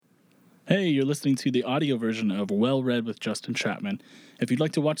Hey, you're listening to the audio version of Well Read with Justin Chapman. If you'd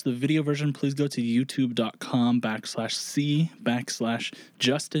like to watch the video version, please go to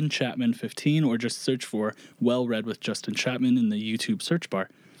youtube.com/C/Justin Chapman 15 or just search for Well Read with Justin Chapman in the YouTube search bar.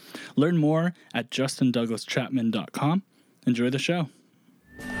 Learn more at justindouglaschapman.com. Enjoy the show.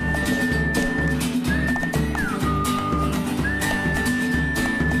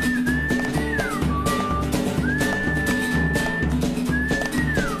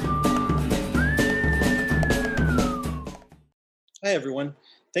 Hi, everyone.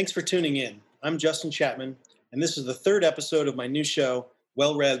 Thanks for tuning in. I'm Justin Chapman, and this is the third episode of my new show,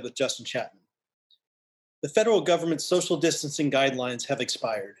 Well Read with Justin Chapman. The federal government's social distancing guidelines have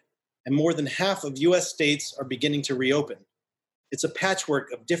expired, and more than half of U.S. states are beginning to reopen. It's a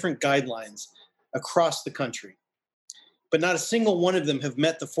patchwork of different guidelines across the country, but not a single one of them have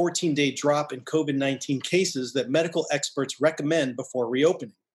met the 14-day drop in COVID-19 cases that medical experts recommend before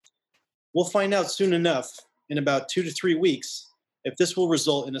reopening. We'll find out soon enough, in about 2 to 3 weeks, if this will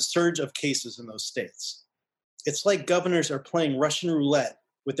result in a surge of cases in those states. It's like governors are playing Russian roulette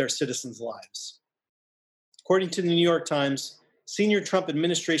with their citizens' lives. According to the New York Times, senior Trump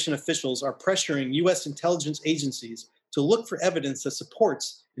administration officials are pressuring U.S. intelligence agencies to look for evidence that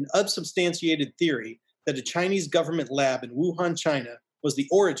supports an unsubstantiated theory that a Chinese government lab in Wuhan, China, was the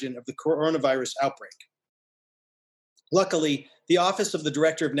origin of the coronavirus outbreak. Luckily, the Office of the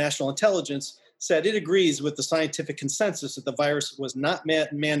Director of National Intelligence said it agrees with the scientific consensus that the virus was not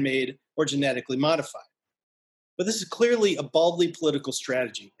man-made or genetically modified. But this is clearly a baldly political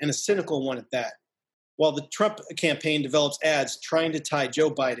strategy, and a cynical one at that, while the Trump campaign develops ads trying to tie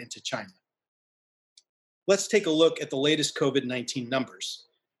Joe Biden to China. Let's take a look at the latest COVID-19 numbers.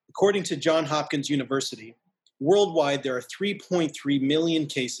 According to Johns Hopkins University, worldwide there are 3.3 million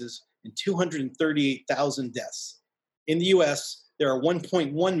cases and 238,000 deaths. In the U.S., there are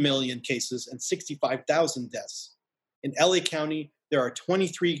 1.1 million cases and 65,000 deaths. In LA County, there are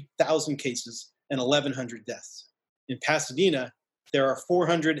 23,000 cases and 1,100 deaths. In Pasadena, there are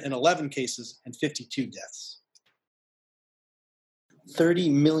 411 cases and 52 deaths. 30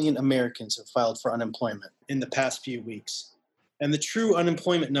 million Americans have filed for unemployment in the past few weeks, and the true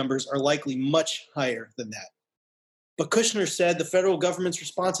unemployment numbers are likely much higher than that. But Kushner said the federal government's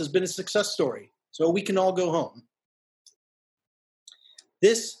response has been a success story, so we can all go home.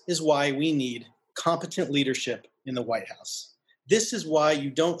 This is why we need competent leadership in the White House. This is why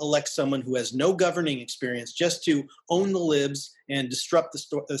you don't elect someone who has no governing experience just to own the libs and disrupt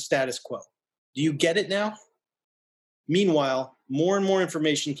the status quo. Do you get it now? Meanwhile, more and more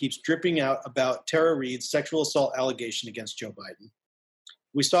information keeps dripping out about Tara Reade's sexual assault allegation against Joe Biden.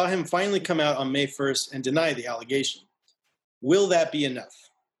 We saw him finally come out on May 1st and deny the allegation. Will that be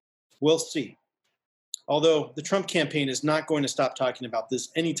enough? We'll see. Although the Trump campaign is not going to stop talking about this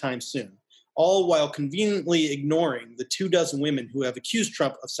anytime soon, all while conveniently ignoring the 24 women who have accused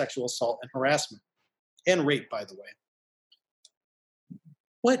Trump of sexual assault and harassment, and rape, by the way.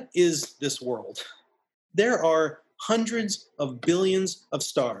 What is this world? There are hundreds of billions of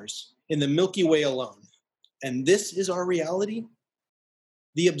stars in the Milky Way alone, and this is our reality?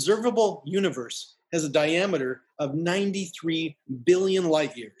 The observable universe has a diameter of 93 billion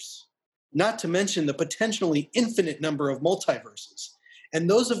light years. Not to mention the potentially infinite number of multiverses. And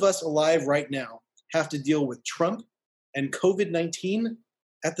those of us alive right now have to deal with Trump and COVID-19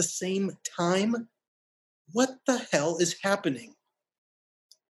 at the same time? What the hell is happening?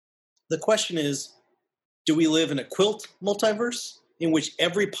 The question is, do we live in a quilt multiverse in which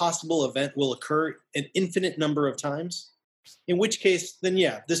every possible event will occur an infinite number of times? In which case, then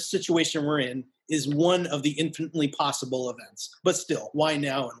yeah, this situation we're in is one of the infinitely possible events. But still, why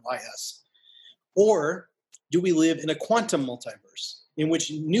now and why us? Or do we live in a quantum multiverse in which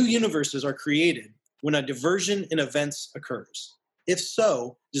new universes are created when a diversion in events occurs? If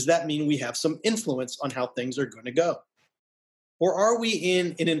so, does that mean we have some influence on how things are going to go? Or are we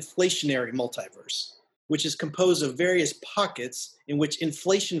in an inflationary multiverse, which is composed of various pockets in which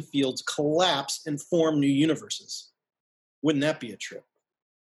inflation fields collapse and form new universes? Wouldn't that be a trip?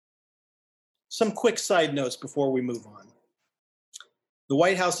 Some quick side notes before we move on. The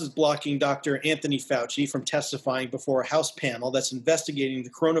White House is blocking Dr. Anthony Fauci from testifying before a House panel that's investigating the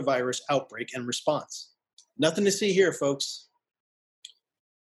coronavirus outbreak and response. Nothing to see here, folks.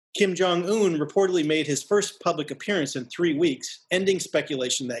 Kim Jong-un reportedly made his first public appearance in 3 weeks, ending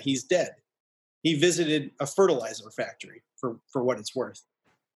speculation that he's dead. He visited a fertilizer factory, for what it's worth,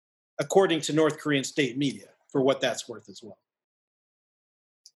 according to North Korean state media, for what that's worth as well.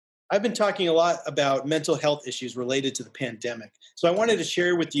 I've been talking a lot about mental health issues related to the pandemic, so I wanted to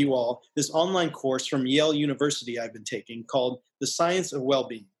share with you all this online course from Yale University I've been taking called The Science of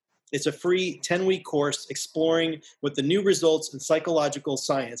Well-Being. It's a free 10-week course exploring what the new results in psychological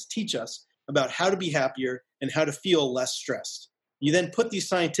science teach us about how to be happier and how to feel less stressed. You then put these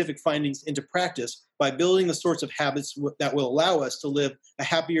scientific findings into practice by building the sorts of habits that will allow us to live a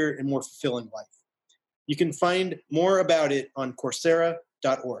happier and more fulfilling life. You can find more about it on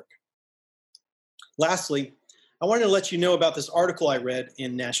Coursera.org. Lastly, I wanted to let you know about this article I read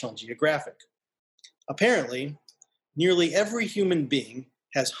in National Geographic. Apparently, nearly every human being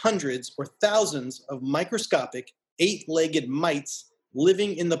has hundreds or thousands of microscopic, 8-legged mites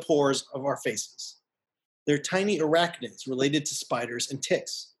living in the pores of our faces. They're tiny arachnids related to spiders and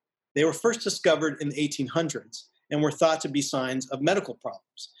ticks. They were first discovered in the 1800s and were thought to be signs of medical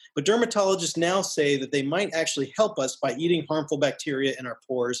problems. But dermatologists now say that they might actually help us by eating harmful bacteria in our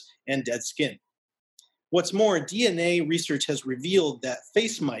pores and dead skin. What's more, DNA research has revealed that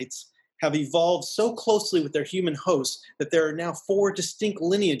face mites have evolved so closely with their human hosts that there are now 4 distinct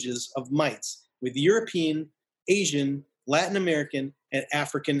lineages of mites with European, Asian, Latin American, and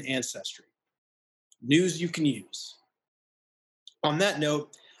African ancestry. News you can use. On that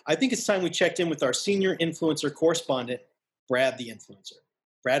note, I think it's time we checked in with our senior influencer correspondent, Brad the Influencer.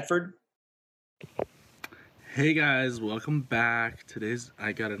 Bradford? Hey guys, welcome back.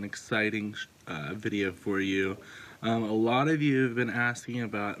 I got an exciting video for you. A lot of you have been asking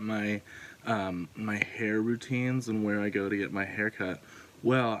about my hair routines and where I go to get my hair cut.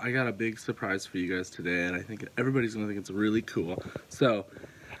 Well, I got a big surprise for you guys today, and I think everybody's gonna think it's really cool. So,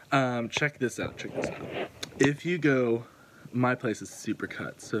 check this out. If you go, my place is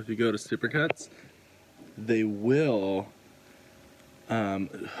Supercuts. So if you go to Supercuts, they will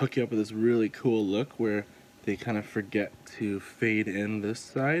hook you up with this really cool look where they kind of forget to fade in this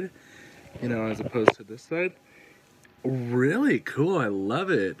side, as opposed to this side. Really cool. I love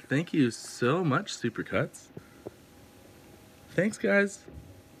it. Thank you so much, Supercuts. Thanks, guys.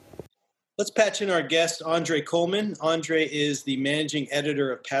 Let's patch in our guest, Andre Coleman. Andre is the managing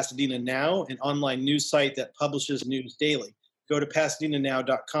editor of Pasadena Now, an online news site that publishes news daily. Go to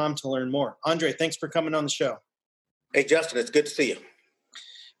PasadenaNow.com to learn more. Andre, thanks for coming on the show. Hey, Justin, it's good to see you.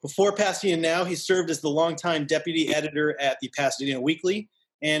 Before Pasadena Now, he served as the longtime deputy editor at the Pasadena Weekly.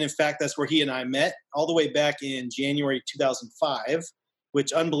 And in fact, that's where he and I met all the way back in January 2005,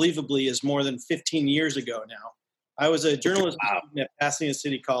 which unbelievably is more than 15 years ago now. I was a journalism student at Pasadena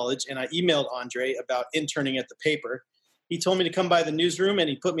City College, and I emailed Andre about interning at the paper. He told me to come by the newsroom, and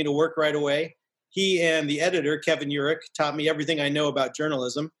he put me to work right away. He and the editor, Kevin Urich, taught me everything I know about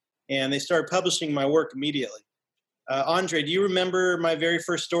journalism, and they started publishing my work immediately. Andre, do you remember my very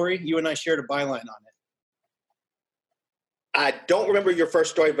first story? You and I shared a byline on it. I don't remember your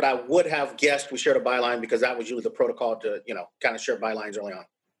first story, but I would have guessed we shared a byline because that was usually the protocol to, kind of share bylines early on.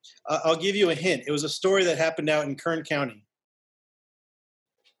 I'll give you a hint. It was a story that happened out in Kern County.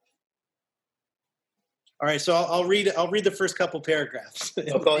 All right, so I'll read the first couple paragraphs.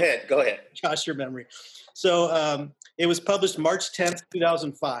 Oh, go ahead. Josh your memory. So it was published March 10th,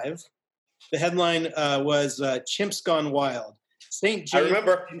 2005. The headline was Chimps Gone Wild. I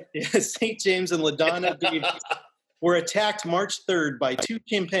remember. St. James and LaDonna Davies were attacked March 3rd by 2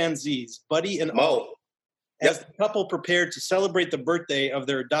 chimpanzees, Buddy and Mo, as the couple prepared to celebrate the birthday of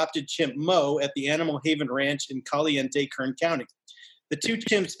their adopted chimp Mo at the Animal Haven Ranch in Caliente, Kern County. The 2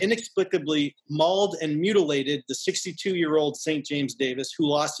 chimps inexplicably mauled and mutilated the 62-year-old St. James Davis, who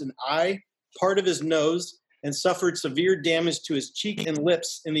lost an eye, part of his nose, and suffered severe damage to his cheek and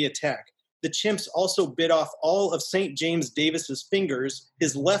lips in the attack. The chimps also bit off all of St. James Davis's fingers,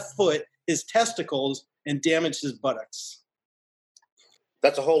 his left foot, his testicles, and damaged his buttocks.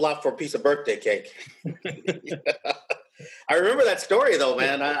 That's a whole lot for a piece of birthday cake. I remember that story, though,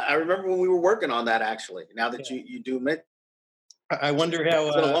 man. I remember when we were working on that, actually. Now that you do admit. I wonder how...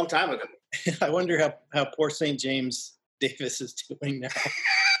 It's been a long time ago. I wonder how poor St. James Davis is doing now.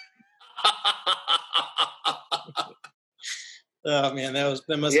 Oh, man,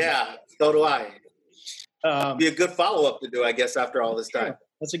 that must have so do I. Be a good follow-up to do, I guess, after all this time. Yeah,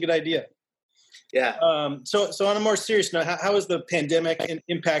 that's a good idea. Yeah. So on a more serious note, how has the pandemic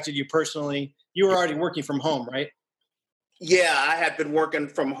impacted you personally? You were already working from home, right? Yeah, I had been working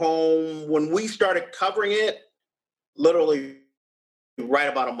from home when we started covering it, literally right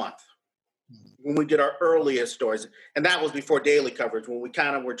about a month. When we did our earliest stories. And that was before daily coverage, when we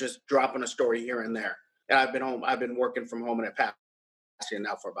kind of were just dropping a story here and there. And I've been working from home and at Pasadena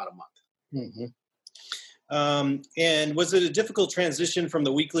now for about a month. Mm-hmm. And was it a difficult transition from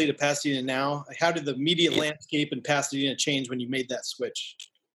the Weekly to Pasadena Now? How did the media landscape in Pasadena change when you made that switch?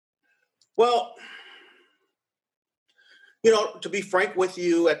 Well, to be frank with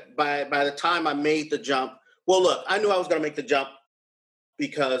you, by the time I made the jump, well, look, I knew I was going to make the jump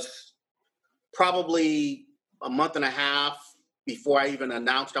because probably a month and a half before I even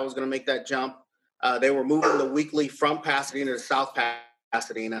announced I was going to make that jump, they were moving the weekly from Pasadena to South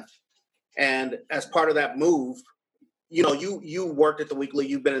Pasadena. And as part of that move, you know, you worked at the weekly,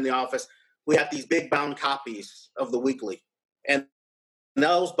 you've been in the office. We had these big bound copies of the weekly. And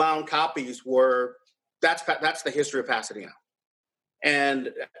those bound copies were, that's the history of Pasadena.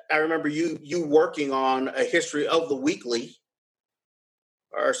 And I remember you working on a history of the weekly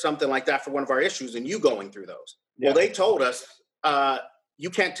or something like that for one of our issues, and you going through those. Yeah. Well, they told us, you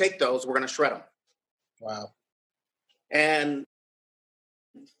can't take those, we're going to shred them. Wow. And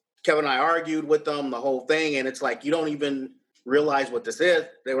Kevin and I argued with them, the whole thing, and it's like, you don't even realize what this is.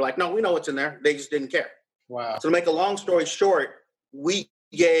 They were like, no, we know what's in there. They just didn't care. Wow. So to make a long story short,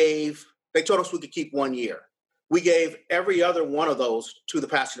 they told us we could keep 1 year. We gave every other one of those to the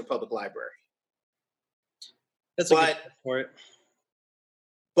Pasadena Public Library. That's a good for it.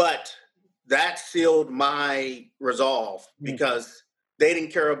 But that sealed my resolve because they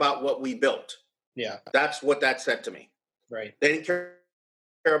didn't care about what we built. Yeah. That's what that said to me. Right. They didn't care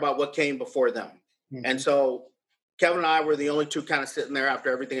about what came before them. Mm-hmm. And so Kevin and I were the only two kind of sitting there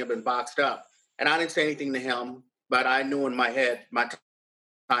after everything had been boxed up. And I didn't say anything to him, but I knew in my head, my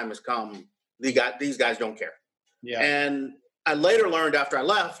time has come. These guys don't care. Yeah. And I later learned after I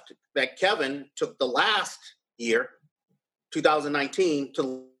left that Kevin took the last year, 2019, to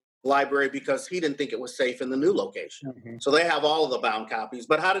the library because he didn't think it was safe in the new location. Mm-hmm. So they have all of the bound copies.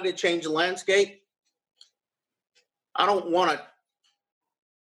 But how did it change the landscape? I don't want to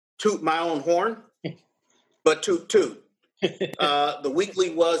toot my own horn, but toot. The Weekly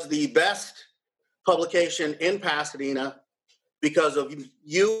was the best publication in Pasadena because of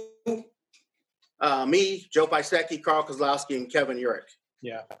you, me, Joe Pisecki, Carl Kozlowski, and Kevin Urich.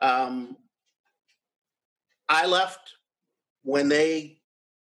 Yeah. I left when they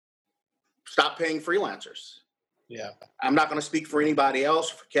stopped paying freelancers. Yeah. I'm not going to speak for anybody else,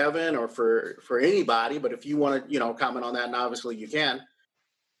 for Kevin or for anybody, but if you want to, comment on that, and obviously you can.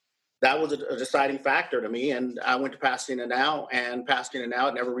 That was a deciding factor to me, and I went to Pasadena Now, and Pasadena Now,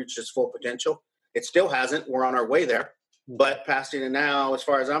 it never reached its full potential. It still hasn't. We're on our way there. But Pasadena Now, as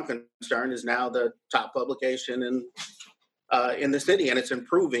far as I'm concerned, is now the top publication in the city, and it's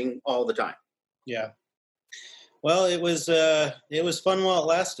improving all the time. Yeah. Well, it was fun while it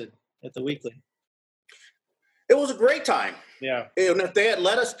lasted at the Weekly. It was a great time. Yeah. And if they had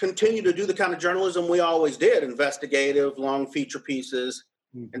let us continue to do the kind of journalism we always did, investigative, long feature pieces,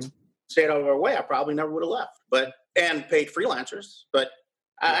 and stayed out of our way, I probably never would have left. And paid freelancers. But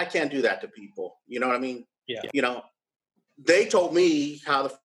I can't do that to people. You know what I mean? Yeah. They told me how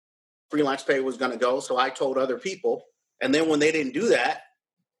the freelance pay was going to go, so I told other people. And then when they didn't do that,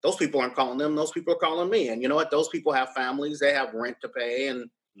 those people aren't calling them. Those people are calling me. And you know what? Those people have families. They have rent to pay and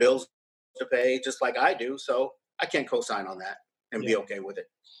bills to pay, just like I do. So I can't co-sign on that and be okay with it.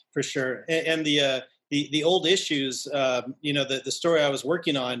 For sure. And the old issues, the story I was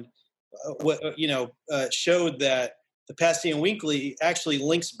working on, showed that the Pasadena Weekly actually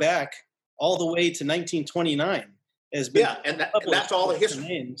links back all the way to 1929. And that's all the history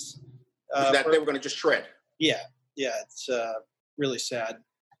names that they were going to just shred. Yeah, it's really sad.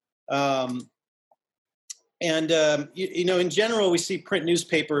 In general, we see print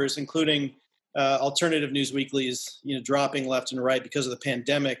newspapers, including alternative news weeklies, dropping left and right because of the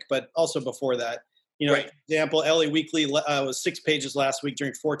pandemic, but also before that. Right. For example, LA Weekly was 6 pages last week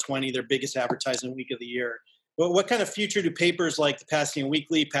during 420, their biggest advertising week of the year. But what kind of future do papers like the Pasadena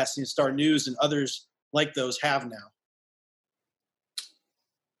Weekly, Pasadena Star News, and others like those have now?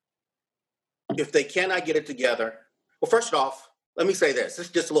 If they cannot get it together, well, first off, let me say this. This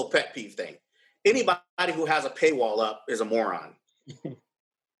is just a little pet peeve thing. Anybody who has a paywall up is a moron.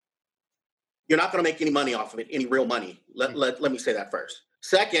 You're not going to make any money off of it, any real money. Let me say that first.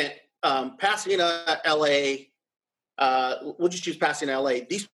 Second, Pasadena, LA, we'll just choose Pasadena, LA.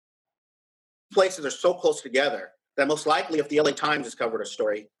 These places are so close together that most likely if the LA Times has covered a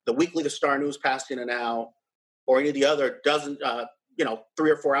story, the Weekly, the Star News, Pasadena Now, or any of the other 3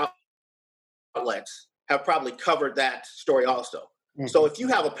 or 4 outlets have probably covered that story also. Mm-hmm. So if you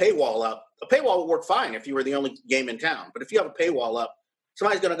have a paywall up, a paywall would work fine if you were the only game in town. But if you have a paywall up,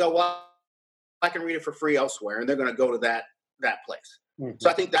 somebody's going to go, well, I can read it for free elsewhere, and they're going to go to that place. Mm-hmm. So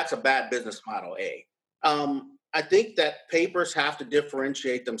I think that's a bad business model, A. I think that papers have to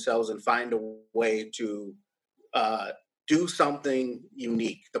differentiate themselves and find a way to do something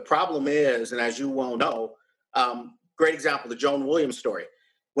unique. The problem is, and as you well know, great example, the Joan Williams story.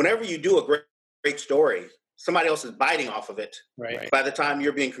 Whenever you do a great story, somebody else is biting off of it. Right. By the time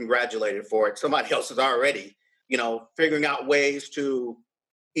you're being congratulated for it, somebody else is already, figuring out ways to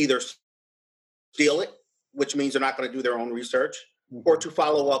either steal it, which means they're not going to do their own research, or to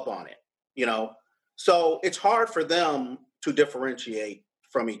follow up on it, you know? So it's hard for them to differentiate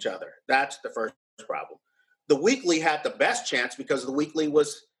from each other. That's the first problem. The Weekly had the best chance because the Weekly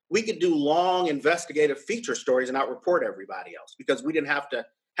we could do long investigative feature stories and out-report everybody else because we didn't have to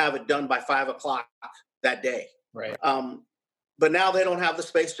have it done by 5 o'clock that day. Right. But now they don't have the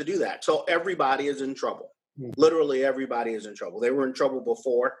space to do that. So everybody is in trouble. Literally everybody is in trouble. They were in trouble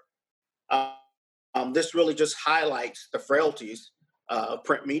before. This really just highlights the frailties of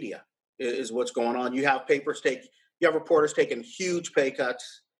print media is what's going on. You have reporters taking huge pay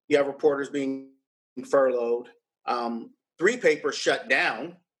cuts. You have reporters being furloughed. 3 papers shut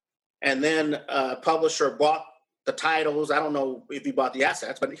down. And then a publisher bought the titles. I don't know if he bought the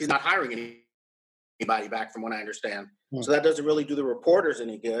assets, but he's not hiring anybody back from what I understand. So that doesn't really do the reporters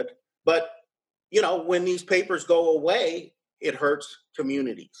any good. But, you know, when these papers go away, it hurts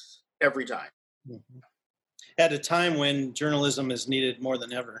communities every time. At a time when journalism is needed more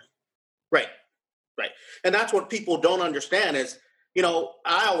than ever. Right. And that's what people don't understand is, you know,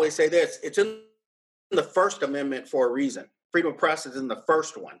 I always say this, it's in the First Amendment for a reason. Freedom of press is in the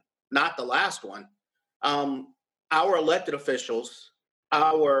first one, not the last one. Our elected officials,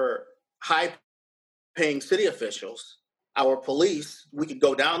 our high-paying city officials, our police, we could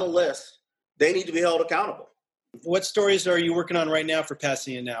go down the list, they need to be held accountable. What stories are you working on right now for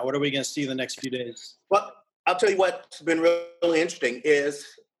Pasadena Now? What are we going to see the next few days? Well, I'll tell you what's been really interesting is,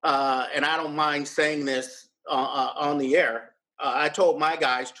 and I don't mind saying this on the air, I told my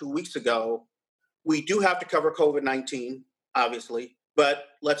guys 2 weeks ago, we do have to cover COVID-19, obviously, but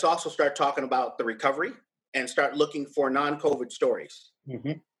let's also start talking about the recovery and start looking for non-COVID stories.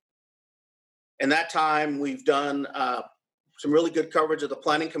 In that time, we've done some really good coverage of the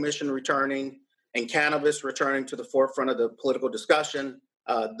Planning Commission returning and cannabis returning to the forefront of the political discussion.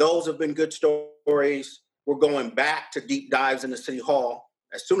 Those have been good stories. We're going back to deep dives into City Hall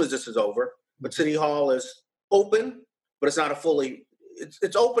as soon as this is over. But City Hall is open, but it's not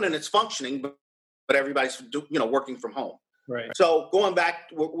it's open and it's functioning, but everybody's working from home. Right. So going back,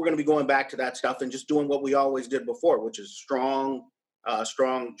 we're going to be going back to that stuff and just doing what we always did before, which is strong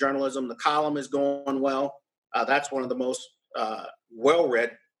journalism. The column is going well. That's one of the most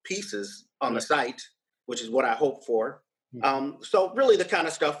well-read pieces on the site, which is what I hope for. So really the kind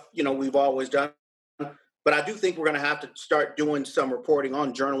of stuff, we've always done. But I do think we're going to have to start doing some reporting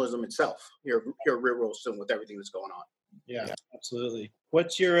on journalism itself here real soon with everything that's going on. Yeah, absolutely.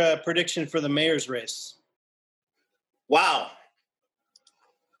 What's your prediction for the mayor's race? Wow.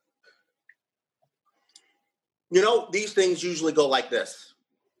 These things usually go like this.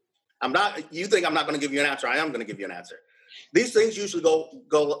 You think I'm not going to give you an answer. I am going to give you an answer. These things usually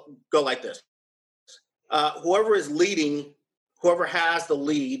go like this. Whoever is leading, whoever has the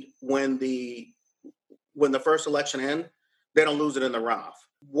lead when the first election ends, they don't lose it in the runoff.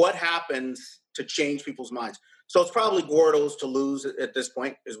 What happens to change people's minds? So it's probably Gordo's to lose at this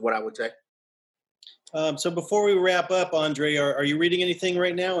point, is what I would say. So before we wrap up, Andre, are you reading anything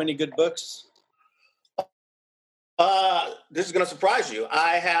right now? Any good books? This is going to surprise you.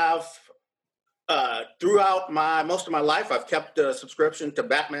 I have, throughout most of my life, I've kept a subscription to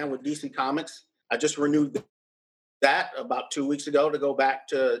Batman with DC Comics. I just renewed that about 2 weeks ago to go back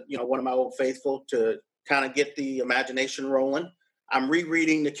to, one of my old faithful to kind of get the imagination rolling. I'm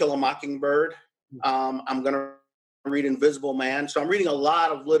rereading To Kill a Mockingbird. I'm going to read Invisible Man. So I'm reading a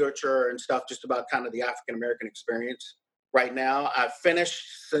lot of literature and stuff just about kind of the African-American experience right now. I've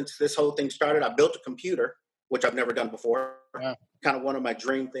finished, since this whole thing started, I built a computer, which I've never done before. Yeah. Kind of one of my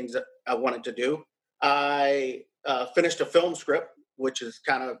dream things that I wanted to do. I finished a film script, which has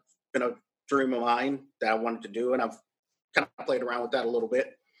kind of been a dream of mine that I wanted to do. And I've kind of played around with that a little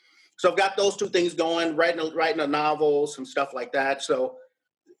bit. So I've got those two things going, writing a novel, some stuff like that. So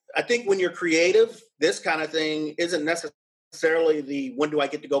I think when you're creative, this kind of thing isn't necessarily the when do I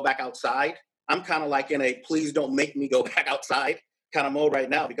get to go back outside. I'm kind of like in a please don't make me go back outside kind of mode right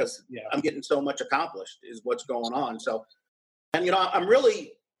now because I'm getting so much accomplished is what's going on. So, and I'm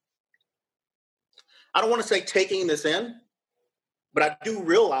really, I don't want to say taking this in, but I do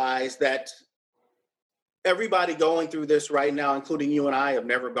realize that everybody going through this right now, including you and I, have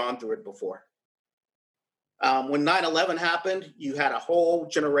never gone through it before. When 9/11 happened, you had a whole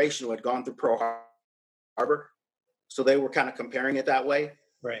generation who had gone through Pearl Harbor. So they were kind of comparing it that way.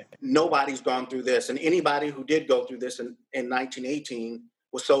 Right. Nobody's gone through this. And anybody who did go through this in 1918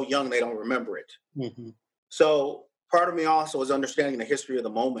 was so young they don't remember it. Mm-hmm. So part of me also is understanding the history of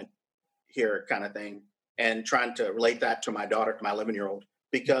the moment here kind of thing and trying to relate that to my daughter, to my 11-year-old,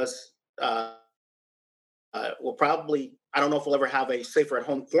 because we'll probably I don't know if we'll ever have a safer at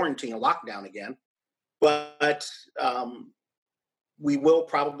home quarantine, a lockdown again, but we will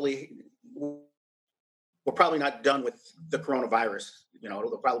probably, we're probably not done with the coronavirus. You know,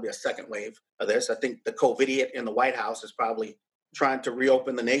 it'll probably be a second wave of this. I think the COVID idiot in the White House is probably trying to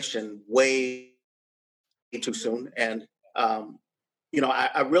reopen the nation way too soon. And, you know,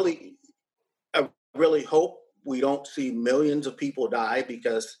 I really hope we don't see millions of people die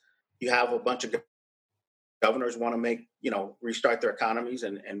because you have a bunch of governors want to make, you know, restart their economies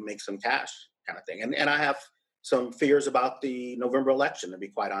and make some cash kind of thing. And I have some fears about the November election, to be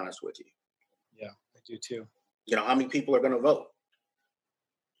quite honest with you. Yeah, I do too. You know, how many people are going to vote?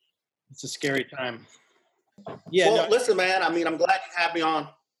 It's a scary time. Yeah. Well, listen, man, I mean, I'm glad you had me on.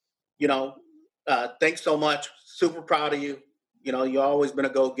 You know, thanks so much. Super proud of you. You know, you've always been a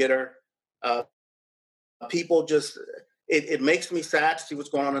go-getter. People just, it makes me sad to see what's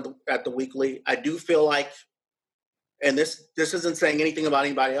going on at the weekly. I do feel like, and this isn't saying anything about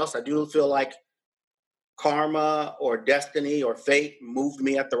anybody else, I do feel like karma or destiny or fate moved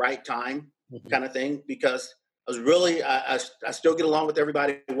me at the right time, kind of thing, because I was really, I still get along with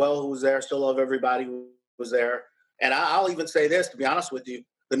everybody well who was there, still love everybody who was there. And I'll even say this, to be honest with you,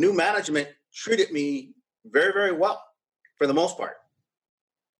 the new management treated me very, very well for the most part.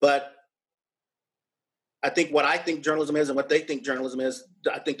 But I think what I think journalism is and what they think journalism is,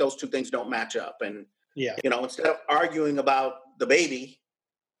 I think those two things don't match up. And, yeah, you know, instead of arguing about the baby,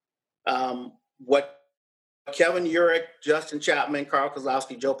 what Kevin Urich, Justin Chapman, Carl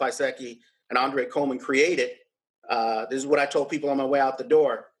Kozlowski, Joe Pisecki, and Andre Coleman created, this is what I told people on my way out the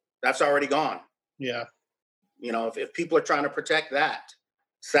door. That's already gone. Yeah. You know, if people are trying to protect that,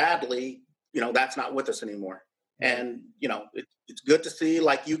 sadly, you know, that's not with us anymore. And, you know, it's good to see,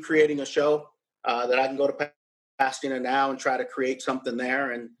 like, you creating a show that I can go to Pasadena now and try to create something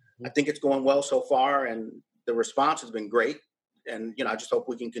there. And I think it's going well so far, and the response has been great. And, you know, I just hope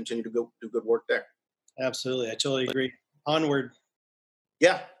we can continue to do good work there. Absolutely. I totally agree. Onward.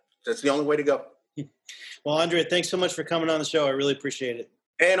 Yeah, that's the only way to go. Well, Andre, thanks so much for coming on the show. I really appreciate it.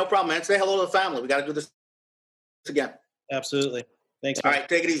 Hey, no problem, man. Say hello to the family. We got to do this again. Absolutely. Thanks. All man. right,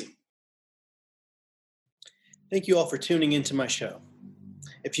 take it easy. Thank you all for tuning into my show.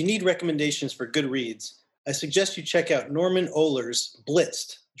 If you need recommendations for good reads, I suggest you check out Norman Ohler's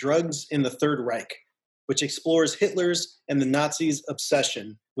Blitzed, Drugs in the Third Reich, which explores Hitler's and the Nazis'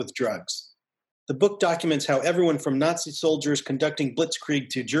 obsession with drugs. The book documents how everyone from Nazi soldiers conducting blitzkrieg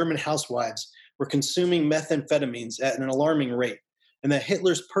to German housewives were consuming methamphetamines at an alarming rate, and that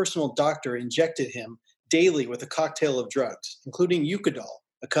Hitler's personal doctor injected him daily with a cocktail of drugs, including Eucadol,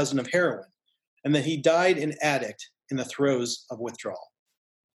 a cousin of heroin, and that he died an addict in the throes of withdrawal.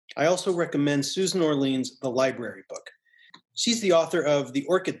 I also recommend Susan Orlean's The Library book. She's the author of The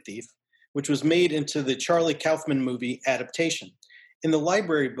Orchid Thief, which was made into the Charlie Kaufman movie adaptation. In the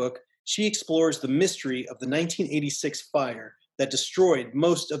library book, she explores the mystery of the 1986 fire that destroyed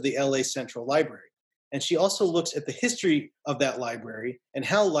most of the LA Central Library. And she also looks at the history of that library and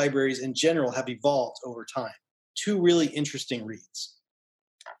how libraries in general have evolved over time. Two really interesting reads.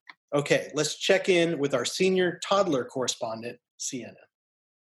 Okay, let's check in with our senior toddler correspondent, Sienna.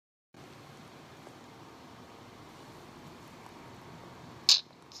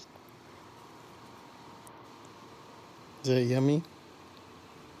 Is that yummy?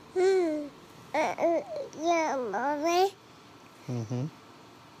 Yeah, Mommy. Mm-hmm.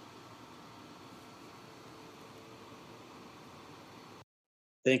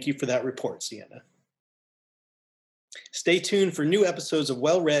 Thank you for that report, Sienna. Stay tuned for new episodes of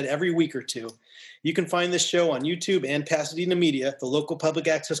Well Read every week or two. You can find this show on YouTube and Pasadena Media, the local public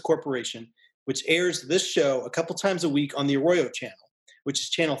access corporation, which airs this show a couple times a week on the Arroyo channel, which is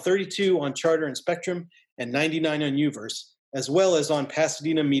channel 32 on Charter and Spectrum and 99 on Uverse, as well as on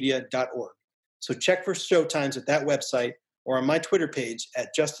PasadenaMedia.org. So check for show times at that website or on my Twitter page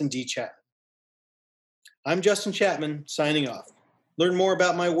at Justin D. Chapman. I'm Justin Chapman, signing off. Learn more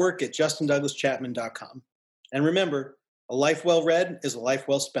about my work at JustinDouglasChapman.com. And remember, a life well read is a life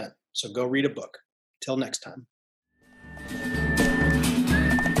well spent. So go read a book. Till next time.